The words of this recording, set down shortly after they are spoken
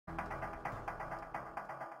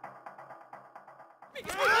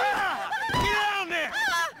Get down there!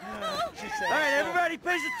 All right, everybody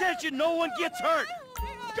pays attention. No one gets hurt.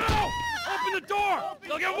 Go! Open the door!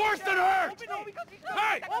 They'll get worse than hurt!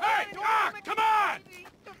 Hey! Hey! Ah! Come on!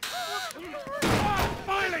 Oh,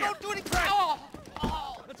 finally! Don't do anything!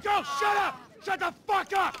 Let's go! Shut up! Shut the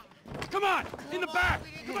fuck up! Come on! In the back!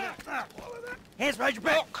 Come on! Hands behind your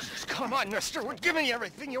back. Oh, come on, mister. We're giving you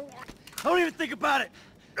everything you want. Don't even think about it.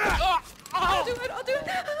 I'll do it.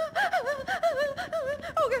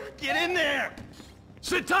 Oh, God. Get in there!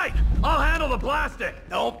 Sit tight! I'll handle the blasting!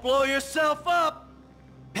 Don't blow yourself up.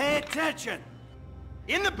 Pay attention.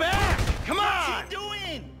 In the back! Come on! What's he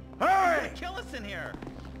doing? Hurry! He's gonna kill us in here.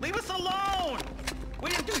 Leave us alone. We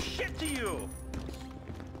didn't do shit to you.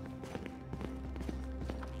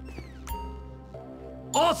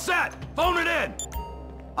 All set! Phone it in!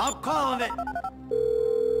 I'm calling it.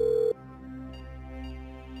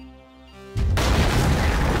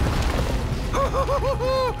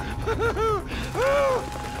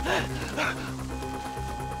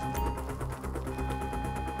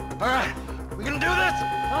 All right, we gonna do this?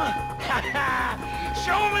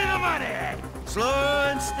 Show me the money! Slow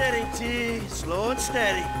and steady, T. Slow and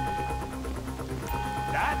steady.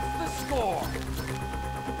 That's the score.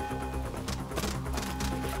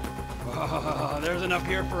 Oh, there's enough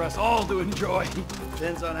here for us all to enjoy.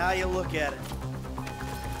 Depends on how you look at it.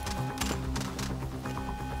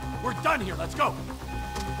 We're done here, let's go!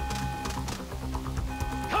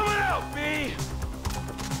 Coming out, B!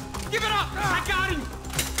 Give it up! I got him!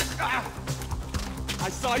 I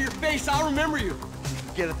saw your face, I'll remember you.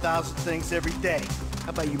 You get 1,000 things every day. How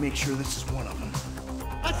about you make sure this is one of them?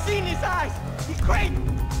 I've seen his eyes. He's great.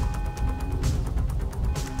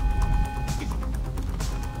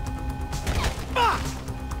 Fuck!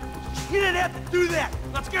 You didn't have to do that!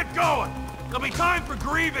 Let's get going! There'll be time for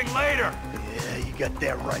grieving later! Yeah, you got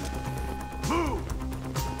that right. Move!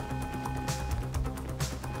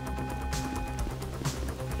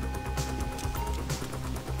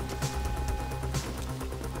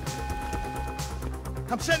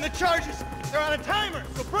 I'm setting the charges. They're on a timer,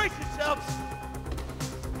 so brace yourselves.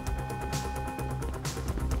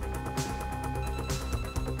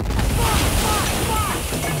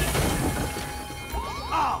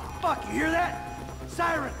 Oh, fuck, you hear that?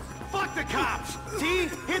 Sirens! Fuck the cops! T,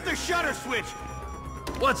 hit the shutter switch.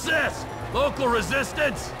 What's this? Local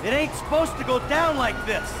resistance? It ain't supposed to go down like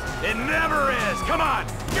this. It never is! Come on,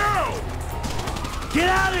 go! Get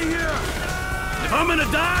out of here! If I'm gonna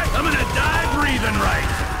die breathing right!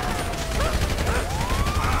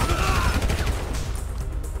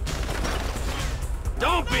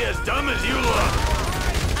 Don't be as dumb as you look!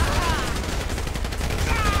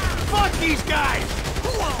 Fuck these guys!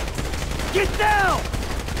 Get down!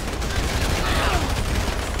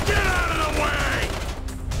 Get out of the way!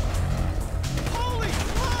 Holy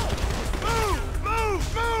smoke! Move!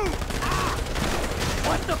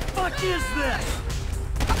 What the fuck is this?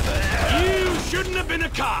 You shouldn't have been a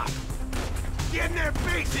cop! Get in their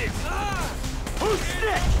faces! Who's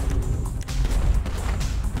snitched?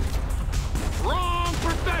 Wrong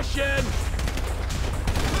profession!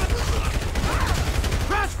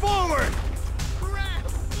 Crash forward!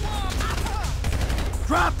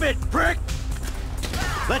 Drop it, prick!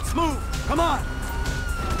 Let's move! Come on!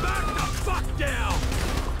 Back the fuck down!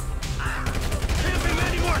 Can't be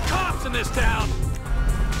many more cops in this town!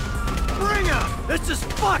 Bring 'em! This is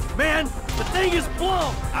fucked, man! The thing is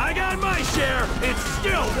blown! I got my share! It's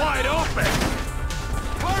still wide open!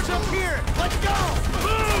 Cars up here! Let's go!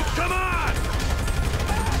 Move! Come on!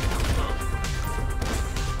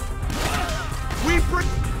 We bring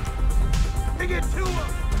it to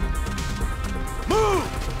them! Move!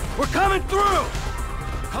 We're coming through!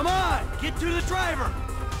 Come on! Get to the driver!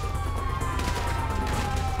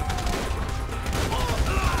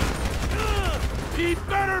 He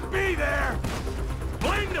better be there!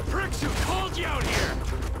 Blame the pricks who called you out here!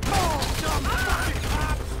 Oh, dumb fucking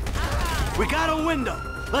cops! We got a window!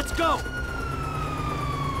 Let's go!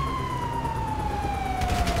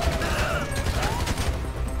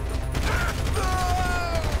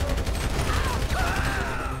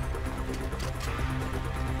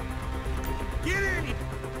 Get in!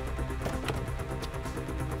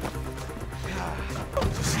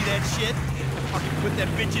 Did you see that shit? Fucking put that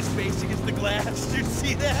bitch's face against the glass. Did you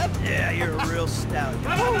see that? Yeah, you're a real stout.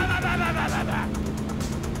 Fuck,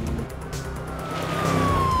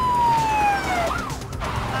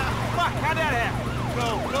 how'd that happen? Go!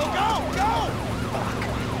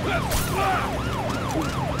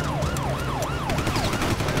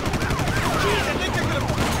 Jeez, I think they're gonna...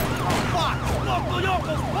 Oh, fuck! Local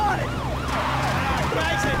yokel spotted! That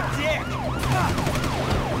guy's a dick!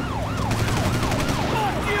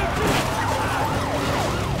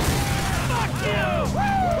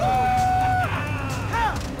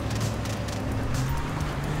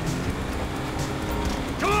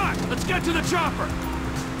 Let's get to the chopper!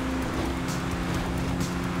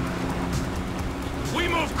 We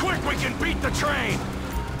move quick, we can beat the train!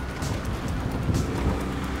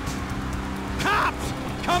 Cops!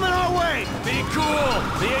 Coming our way! Be cool!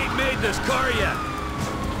 They ain't made this car yet!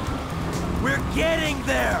 We're getting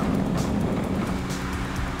there!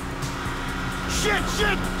 Shit,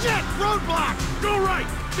 shit, shit! Roadblock! Go right!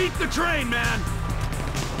 Beat the train, man!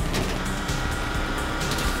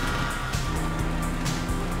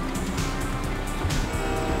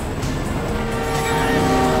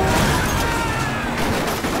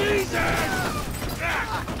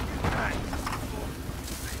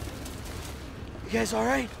 You guys all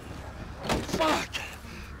right? Fuck!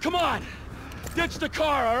 Come on! Ditch the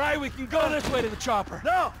car, all right? We can go this way to the chopper.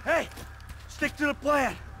 No! Hey! Stick to the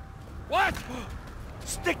plan! What?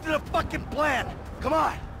 Stick to the fucking plan! Come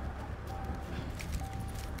on!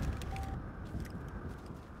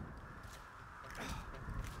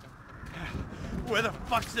 Where the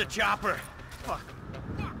fuck's the chopper? Fuck.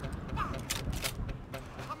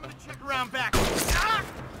 I'm gonna check around back. Ah!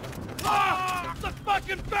 Ah! The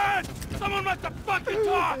fucking fence! Someone must have fucking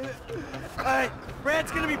talked! Alright,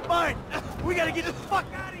 Brad's gonna be fine! We gotta get the fuck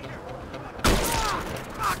out of here!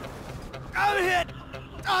 Fuck! I'm hit!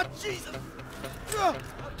 Oh, Jesus!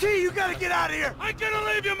 T, you gotta get out of here! I'm gonna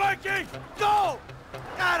leave you, Mikey! Go!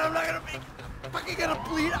 God, I'm not gonna be fucking gonna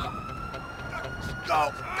bleed out!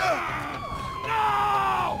 Go!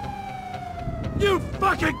 No! You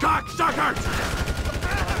fucking cocksuckers!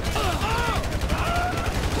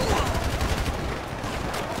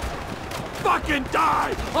 Fucking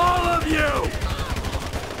die! All of you!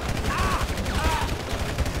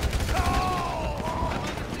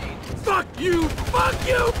 Fuck you! Fuck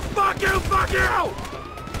you! Fuck you! Fuck you!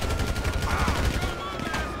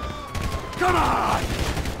 Come on!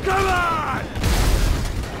 Come on!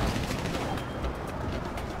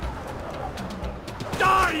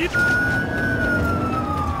 Die! You...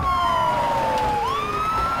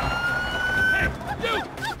 Hey! You!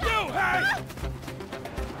 Hey!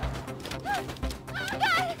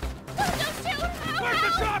 Where's the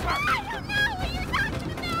chopper? I don't know what you're talking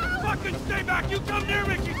about! Fucking stay back! You come near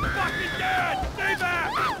me! She's fucking dead! Stay back!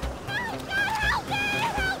 Help me!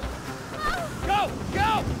 Go!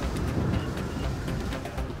 Go!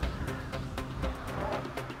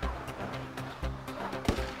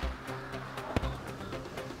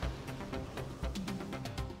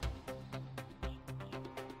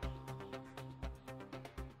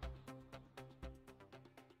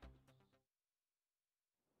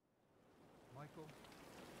 Michael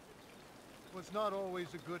was not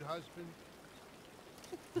always a good husband,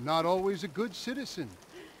 not always a good citizen.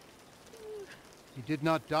 He did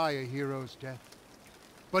not die a hero's death,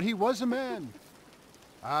 but he was a man.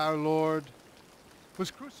 Our Lord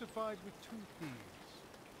was crucified with 2 thieves,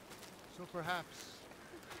 so perhaps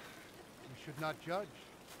we should not judge.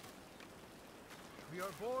 We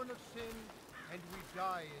are born of sin, and we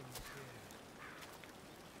die in sin.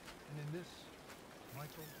 And in this,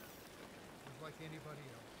 Michael was like anybody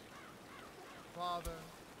else. Father,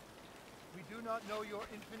 we do not know your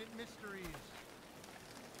infinite mysteries,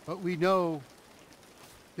 but we know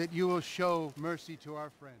that you will show mercy to our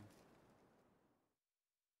friend.